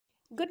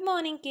Good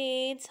morning,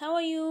 kids. How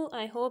are you?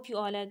 I hope you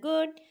all are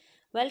good.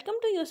 Welcome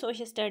to your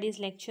social studies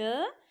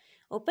lecture.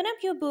 Open up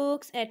your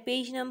books at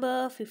page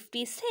number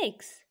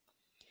 56.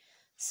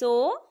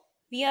 So,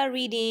 we are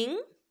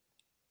reading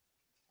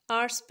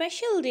our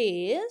special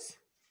days,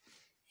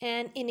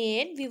 and in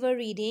it, we were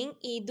reading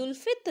Eid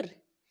Fitr.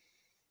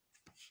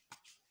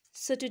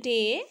 So,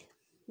 today,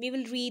 we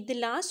will read the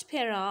last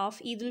para of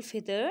Eid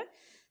Fitr.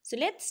 So,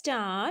 let's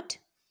start.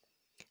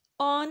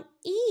 On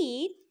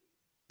Eid,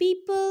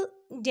 people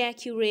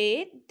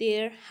decorate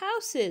their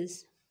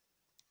houses.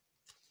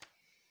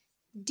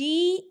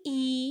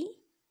 D-E-C-O,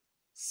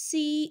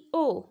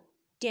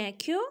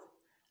 deco,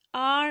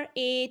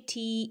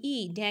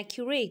 R-A-T-E,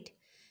 decorate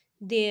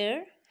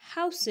their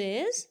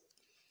houses.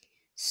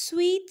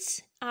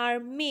 Sweets are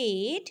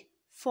made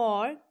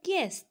for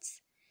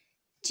guests.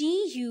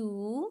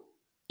 G-U-E-S-T-S,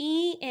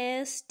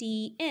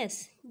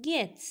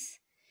 gets.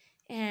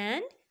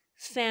 And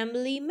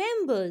family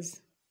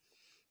members.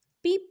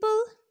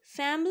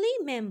 Family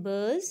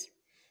members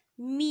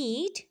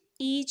meet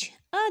each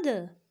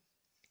other.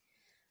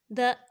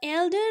 The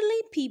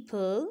elderly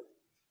people,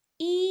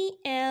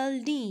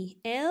 E-L-D,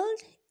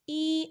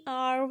 L-E-R-Y,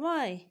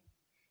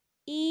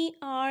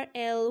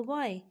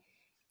 E-R-L-Y,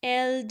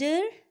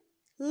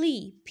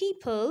 elderly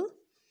people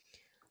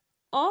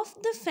of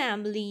the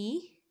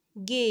family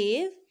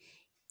gave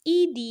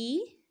Eid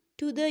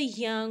to the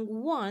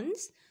young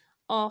ones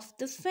of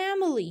the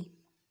family.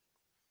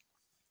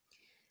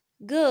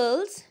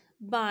 Girls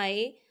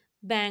buy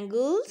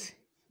bangles,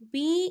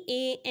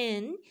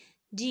 B-A-N-G-L-E-S,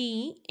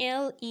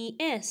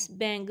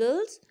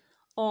 bangles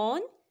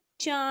on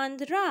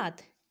Chand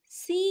Raat,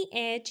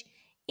 C-H-A-N-D,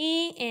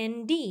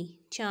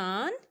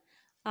 Chand,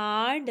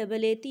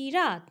 R-A-T,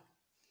 Raat,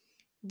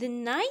 the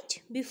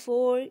night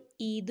before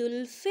Eid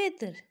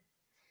Fitr.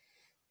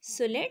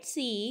 So let's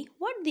see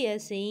what they are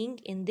saying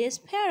in this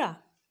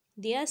para.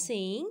 They are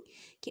saying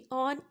that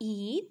on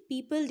Eid,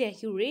 people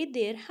decorate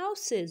their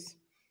houses.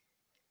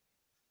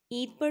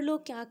 Eid पर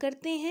लोग क्या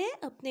करते हैं?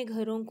 अपने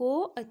घरों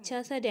को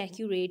अच्छा सा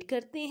डेकोरेट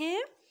करते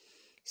हैं,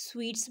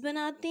 स्वीट्स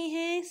बनाते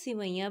हैं,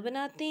 सिवैयाँ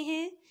बनाते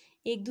हैं,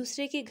 एक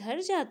दूसरे के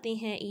घर जाते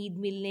हैं ईद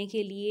मिलने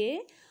के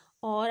लिए।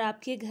 और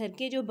आपके घर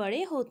के जो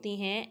बड़े होते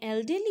हैं,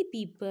 एल्डरली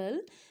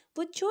पीपल,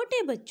 वो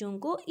छोटे बच्चों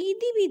को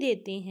ईदी भी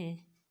देते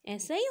हैं।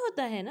 ऐसा ही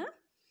होता है ना।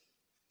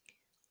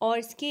 और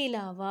इसके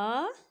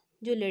अलावा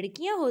जो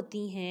लड़कियां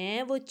होती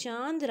हैं वो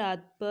चांद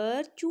रात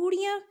पर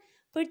चूड़ियाँ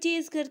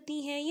परचेज़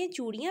करती हैं या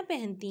चूड़ियाँ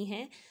पहनती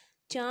हैं।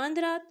 चांद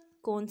रात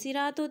कौन सी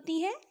रात होती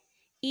है?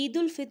 ईद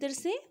उल फितर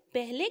से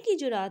पहले की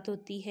जो रात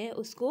होती है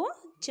उसको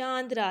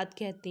चांद रात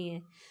कहते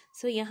हैं।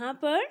 सो यहाँ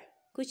पर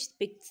कुछ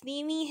पिक्स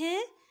दी हुई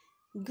हैं।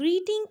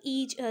 Greeting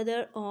each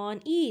other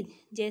on Eid,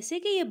 जैसे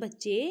कि ये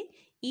बच्चे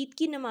ईद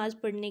की नमाज़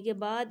पढ़ने के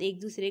बाद एक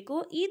दूसरे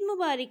को ईद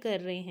मुबारक कर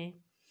रहे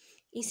हैं।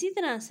 इसी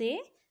तरह से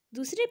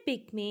दूसरे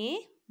पिक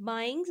में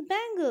बाइंग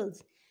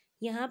बैंगल्स,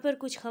 यहाँ पर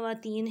कुछ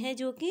ख़वातीन हैं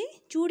जो कि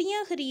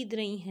चूड़ियाँ ख़रीद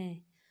रही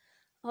हैं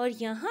और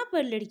यहाँ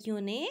पर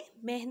लड़कियों ने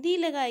मेहंदी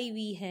लगाई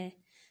हुई है।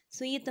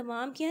 सो ये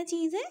तमाम क्या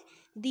चीज़ है?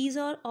 These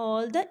are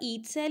all the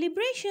Eid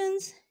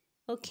celebrations.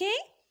 Okay,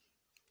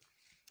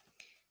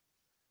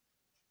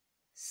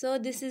 so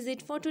this is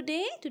it for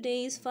today.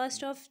 Today is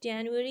 1st of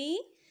January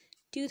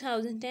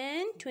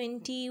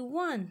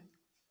 2021.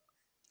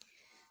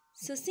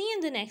 So see you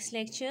in the next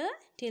lecture.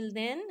 Till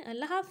then,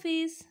 Allah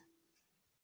Hafiz.